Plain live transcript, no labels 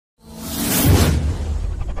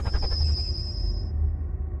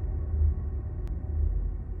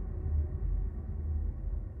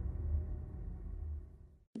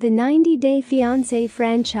The 90-Day Fiancé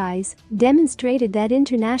franchise demonstrated that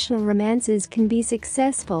international romances can be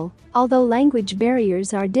successful, although language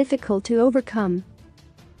barriers are difficult to overcome.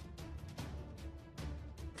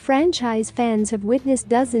 Franchise fans have witnessed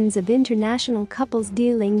dozens of international couples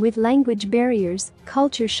dealing with language barriers,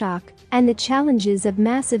 culture shock, and the challenges of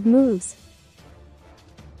massive moves.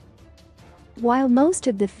 While most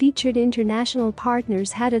of the featured international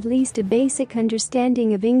partners had at least a basic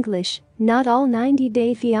understanding of English, not all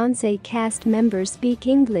 90-Day Fiancé cast members speak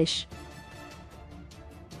English.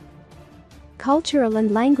 Cultural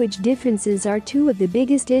and language differences are two of the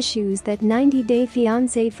biggest issues that 90-Day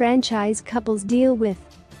Fiancé franchise couples deal with.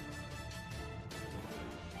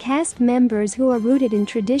 Cast members who are rooted in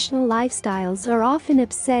traditional lifestyles are often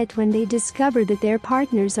upset when they discover that their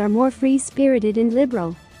partners are more free-spirited and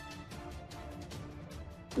liberal.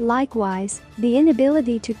 Likewise, the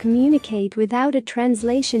inability to communicate without a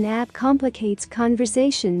translation app complicates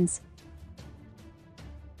conversations.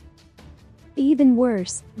 Even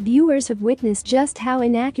worse, viewers have witnessed just how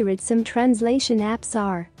inaccurate some translation apps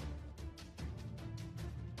are.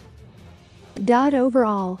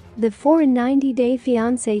 Overall, the foreign 90-Day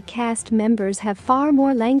Fiancé cast members have far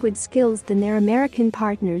more language skills than their American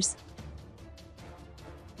partners.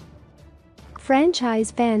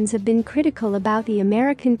 Franchise fans have been critical about the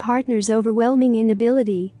American partners' overwhelming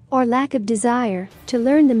inability, or lack of desire, to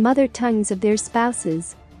learn the mother tongues of their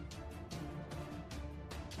spouses.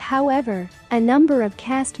 However, a number of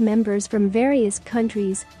cast members from various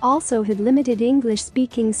countries also had limited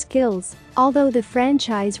English-speaking skills, although the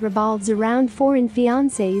franchise revolves around foreign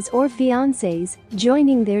fiancés or fiancées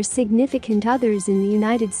joining their significant others in the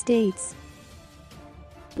United States.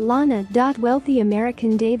 Lana. Wealthy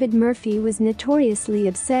American David Murphy was notoriously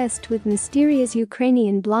obsessed with mysterious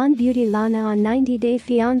Ukrainian blonde beauty Lana on 90-Day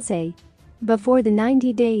Fiancé. Before the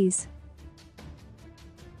 90 days.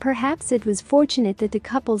 Perhaps it was fortunate that the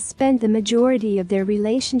couple spent the majority of their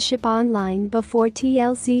relationship online before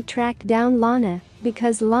TLC tracked down Lana,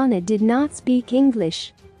 because Lana did not speak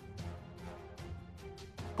English.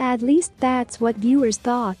 At least that's what viewers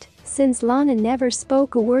thought, since Lana never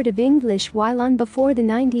spoke a word of English while on Before the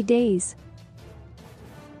 90 Days.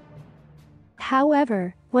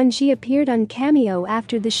 However, when she appeared on Cameo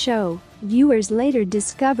after the show, viewers later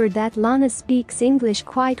discovered that Lana speaks English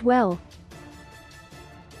quite well.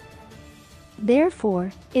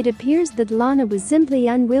 Therefore, it appears that Lana was simply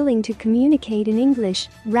unwilling to communicate in English,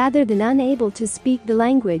 rather than unable to speak the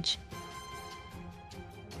language.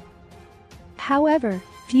 However,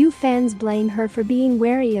 few fans blame her for being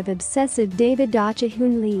wary of obsessive David.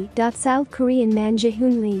 Jaehoon Lee. South Korean man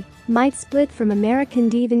Jaehoon Lee might split from American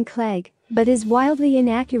Devon Clegg, but his wildly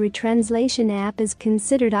inaccurate translation app is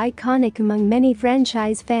considered iconic among many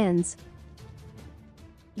franchise fans.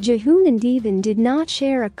 Jaehoon and Devon did not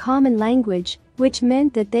share a common language, which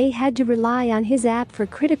meant that they had to rely on his app for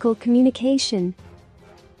critical communication.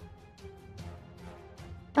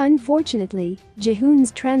 Unfortunately,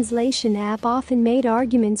 Jaehoon's translation app often made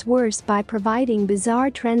arguments worse by providing bizarre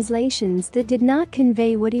translations that did not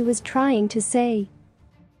convey what he was trying to say.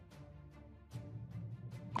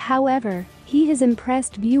 However, he has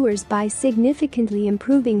impressed viewers by significantly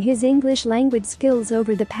improving his English language skills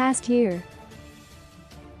over the past year.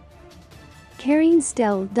 Karine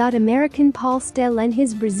Stell. American Paul Stell and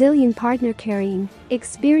his Brazilian partner Karine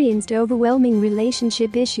experienced overwhelming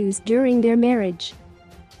relationship issues during their marriage.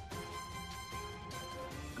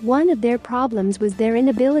 One of their problems was their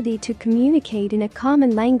inability to communicate in a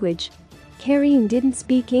common language. Karine didn't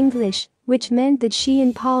speak English, which meant that she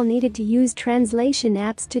and Paul needed to use translation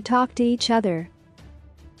apps to talk to each other.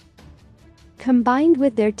 Combined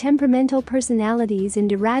with their temperamental personalities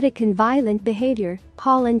and erratic and violent behavior,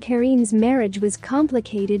 Paul and Karine's marriage was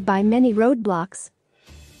complicated by many roadblocks.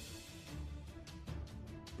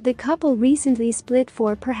 The couple recently split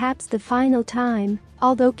for perhaps the final time,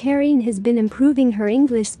 although Karine has been improving her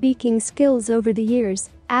English-speaking skills over the years,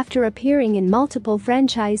 after appearing in multiple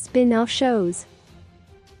franchise spin-off shows.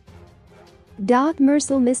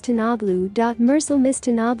 Myrtle Mistanoglu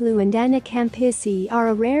and Anna Campisi are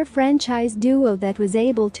a rare franchise duo that was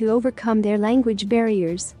able to overcome their language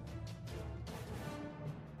barriers.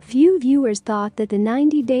 Few viewers thought that the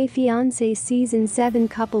 90-Day Fiancé Season 7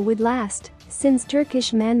 couple would last, since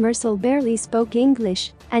Turkish man Myrtle barely spoke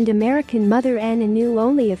English, and American mother Anna knew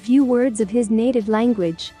only a few words of his native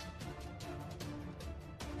language.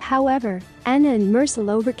 However, Anna and Myrtle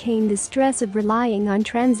overcame the stress of relying on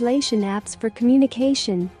translation apps for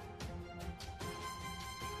communication.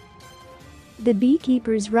 The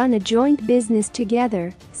beekeepers run a joint business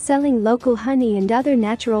together, selling local honey and other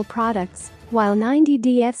natural products, while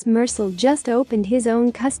 90DF's Mercel just opened his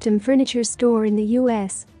own custom furniture store in the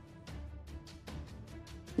US.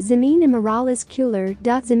 Ximena Morales-Cuellar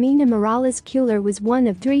was one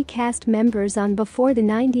of 3 cast members on Before the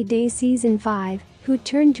 90 Days Season 5, who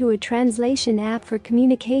turned to a translation app for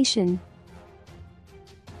communication.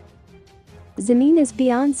 Ximena's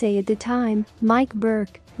fiancé at the time, Mike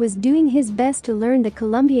Burke, was doing his best to learn the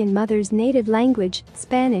Colombian mother's native language,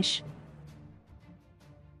 Spanish.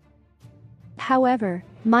 However,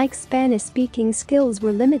 Mike's Spanish-speaking skills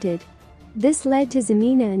were limited. This led to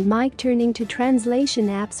Ximena and Mike turning to translation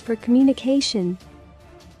apps for communication.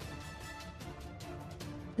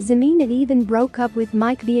 Ximena even broke up with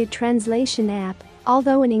Mike via translation app,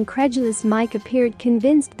 although an incredulous Mike appeared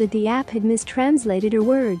convinced that the app had mistranslated her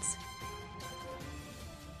words.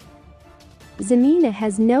 Ximena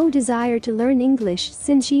has no desire to learn English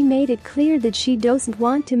since she made it clear that she doesn't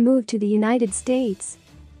want to move to the United States.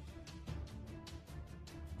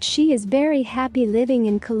 She is very happy living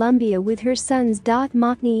in Colombia with her sons.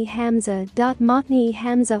 Motni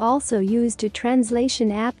Hamza also used a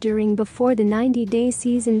translation app during Before the 90 Days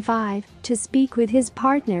Season 5 to speak with his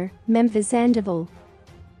partner, Memphis Sandoval.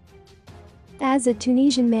 As a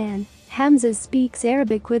Tunisian man, Hamza speaks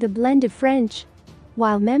Arabic with a blend of French.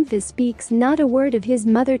 While Memphis speaks not a word of his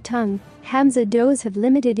mother tongue, Hamza does have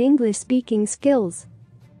limited English-speaking skills.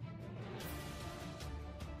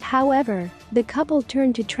 However, the couple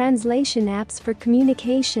turned to translation apps for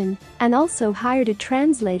communication and also hired a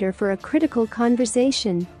translator for a critical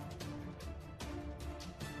conversation.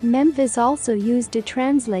 Memphis also used a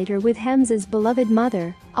translator with Hamza's beloved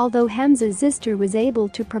mother, although Hamza's sister was able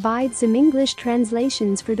to provide some English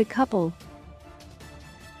translations for the couple.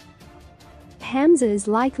 Hamza is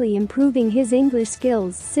likely improving his English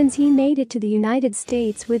skills since he made it to the United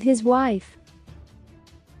States with his wife.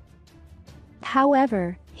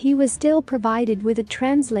 However, he was still provided with a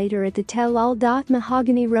translator at the tell-all.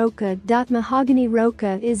 Mahogany Roca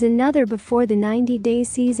is another Before the 90 Days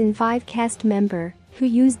Season 5 cast member who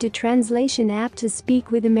used a translation app to speak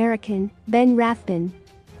with American Ben Rathbun.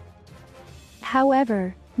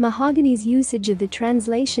 However, Mahogany's usage of the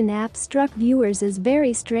translation app struck viewers as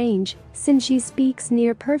very strange since she speaks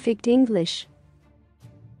near-perfect English.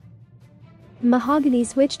 Mahogany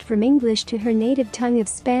switched from English to her native tongue of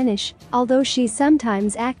Spanish, although she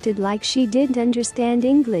sometimes acted like she didn't understand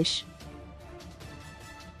English.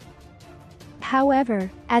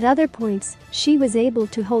 However, at other points, she was able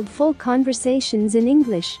to hold full conversations in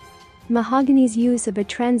English. Mahogany's use of a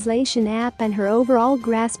translation app and her overall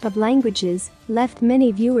grasp of languages left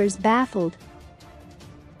many viewers baffled.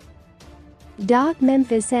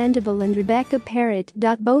 Memphis Sandoval and Rebecca Parrott.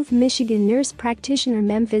 Both Michigan nurse practitioner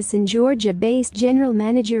Memphis and Georgia-based general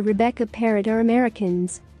manager Rebecca Parrott are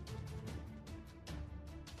Americans.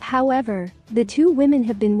 However, the 2 women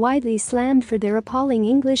have been widely slammed for their appalling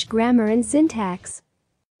English grammar and syntax.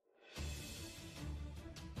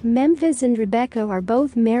 Memphis and Rebecca are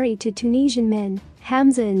both married to Tunisian men,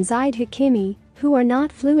 Hamza and Zaid Hakimi, who are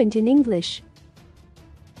not fluent in English.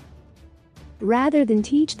 Rather than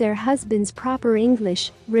teach their husbands proper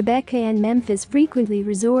English, Rebecca and Memphis frequently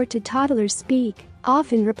resort to toddler speak,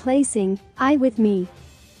 often replacing "I" with "me."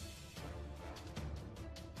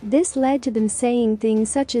 This led to them saying things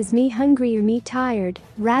such as "me hungry" or "me tired,"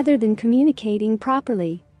 rather than communicating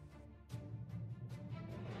properly.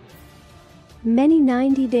 Many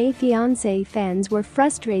 90 Day Fiancé fans were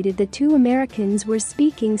frustrated that 2 Americans were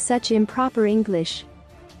speaking such improper English.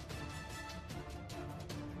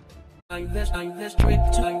 I'm the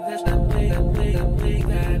strict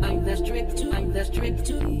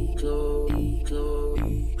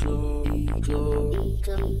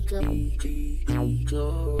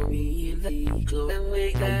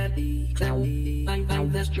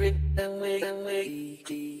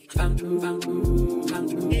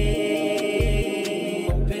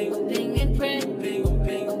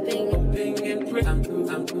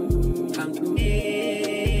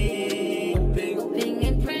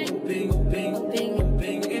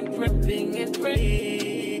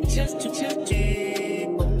just to